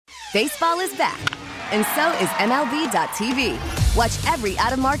Baseball is back, and so is MLB.tv. Watch every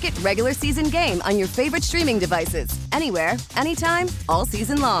out-of-market regular season game on your favorite streaming devices, anywhere, anytime, all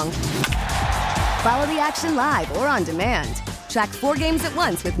season long. Follow the action live or on demand. Track 4 games at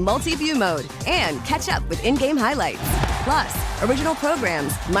once with multi-view mode and catch up with in-game highlights. Plus, original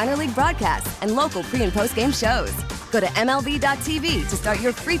programs, minor league broadcasts, and local pre- and post-game shows. Go to MLB.tv to start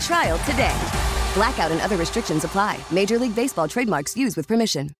your free trial today. Blackout and other restrictions apply. Major League Baseball trademarks used with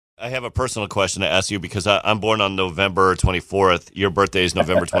permission. I have a personal question to ask you because I'm born on November 24th. Your birthday is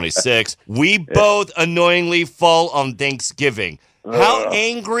November 26th. We both annoyingly fall on Thanksgiving. How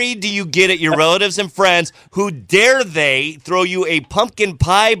angry do you get at your relatives and friends who dare they throw you a pumpkin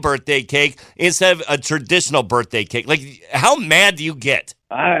pie birthday cake instead of a traditional birthday cake? Like, how mad do you get?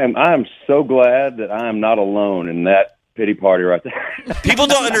 I'm so glad that I am not alone in that pity party right there. People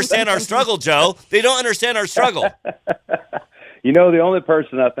don't understand our struggle, Joe. They don't understand our struggle. You know, the only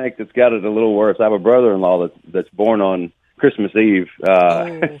person I think that's got it a little worse, I have a brother-in-law that's born on Christmas Eve,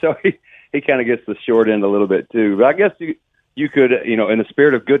 so he kind of gets the short end a little bit too. But I guess you could, in the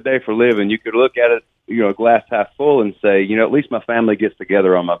spirit of good day for living, you could look at it, glass half full and say, at least my family gets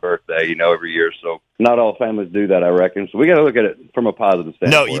together on my birthday, every year. So not all families do that, I reckon. So we got to look at it from a positive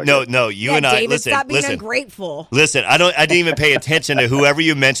standpoint. No. You and I, David, listen. Stop being ungrateful. Listen, I didn't even pay attention to whoever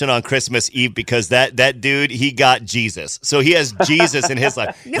you mentioned on Christmas Eve because that dude, he got Jesus. So he has Jesus in his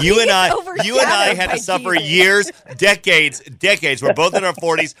life. No, you and I had to suffer Jesus. years, decades. We're both in our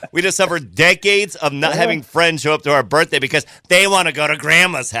 40s. We just suffered decades of not having friends show up to our birthday because they want to go to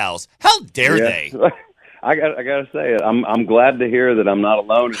grandma's house. How dare they? I got to say it. I'm glad to hear that I'm not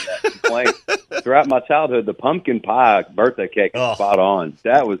alone in that complaint. Throughout my childhood, the pumpkin pie birthday cake is spot on.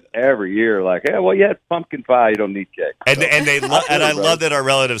 That was every year. Like, hey, well, you had pumpkin pie, you don't need cake. And I love that our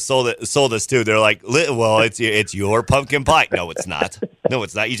relatives sold us too. They're like, well, it's your pumpkin pie. No, it's not. No,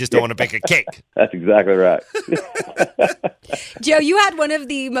 it's not. You just don't want to bake a cake. That's exactly right. Joe, you had one of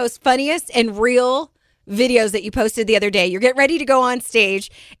the most funniest and real videos that you posted the other day. You're getting ready to go on stage,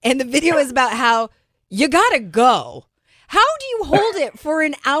 and the video is about how you gotta go. How do you hold it for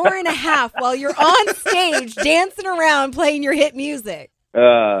an hour and a half while you're on stage dancing around playing your hit music?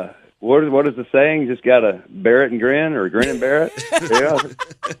 What is the saying? Just gotta bear it and grin, or grin and bear it. Yeah.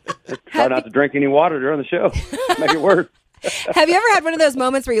 Try not to drink any water during the show. Make it work. Have you ever had one of those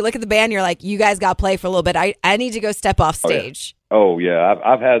moments where you look at the band and you're like, you guys got to play for a little bit. I need to go step off stage. Oh, yeah.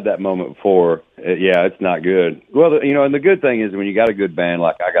 I've had that moment before. It's not good. Well, and the good thing is when you got a good band,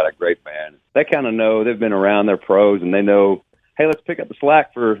 like I got a great band, they kind of know, they've been around, they're pros, and they know, hey, let's pick up the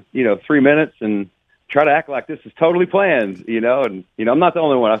slack for, 3 minutes and try to act like this is totally planned, and, I'm not the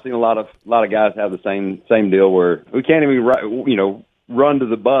only one. I've seen a lot of guys have the same deal where we can't even, run to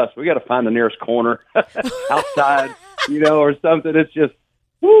the bus. We got to find the nearest corner outside. Or something. It's just,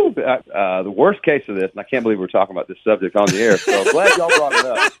 the worst case of this, and I can't believe we're talking about this subject on the air, so I'm glad y'all brought it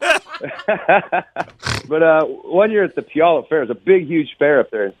up. But one year at the Puyallup Fair, it was a big, huge fair up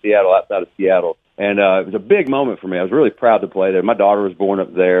there in Seattle, outside of Seattle, and it was a big moment for me. I was really proud to play there. My daughter was born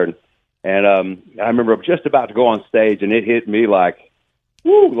up there, and I remember just about to go on stage, and it hit me like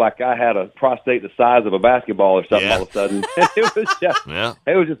I had a prostate the size of a basketball or something all of a sudden.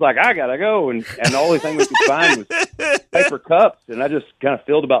 It was just like, I gotta go, and the only thing we could find was paper cups, and I just kind of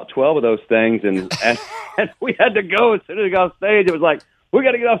filled about 12 of those things, and we had to go as soon as we got off stage. It was like, we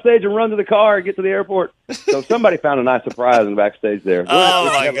got to get off stage and run to the car and get to the airport. So somebody found a nice surprise in the backstage there. Oh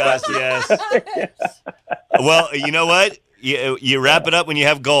my gosh, yes. Well, you know what? You wrap it up when you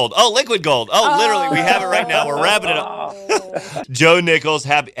have gold. Oh, liquid gold. Oh, literally, we have it right now. We're wrapping it up. Joe Nichols,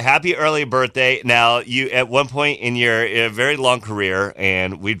 happy early birthday. Now, you at one point in your very long career,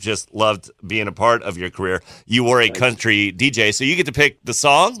 and we've just loved being a part of your career, you were a country DJ, so you get to pick the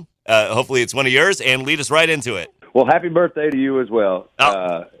song. Hopefully it's one of yours, and lead us right into it. Well, happy birthday to you as well.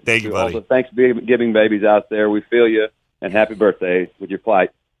 Thank you, buddy. All the Thanksgiving babies out there, we feel you, and happy birthday with your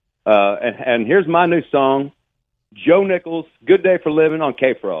plight. And here's my new song, Joe Nichols, Good Day for Living on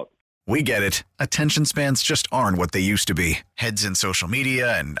K-Frog. We get it. Attention spans just aren't what they used to be. Heads in social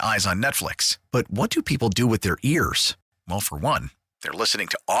media and eyes on Netflix. But what do people do with their ears? Well, for one, they're listening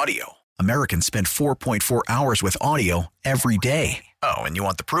to audio. Americans spend 4.4 hours with audio every day. Oh, and you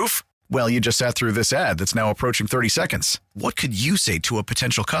want the proof? Well, you just sat through this ad that's now approaching 30 seconds. What could you say to a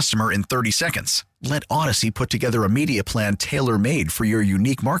potential customer in 30 seconds? Let Odyssey put together a media plan tailor-made for your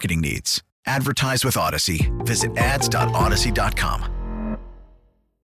unique marketing needs. Advertise with Odyssey. Visit ads.odyssey.com.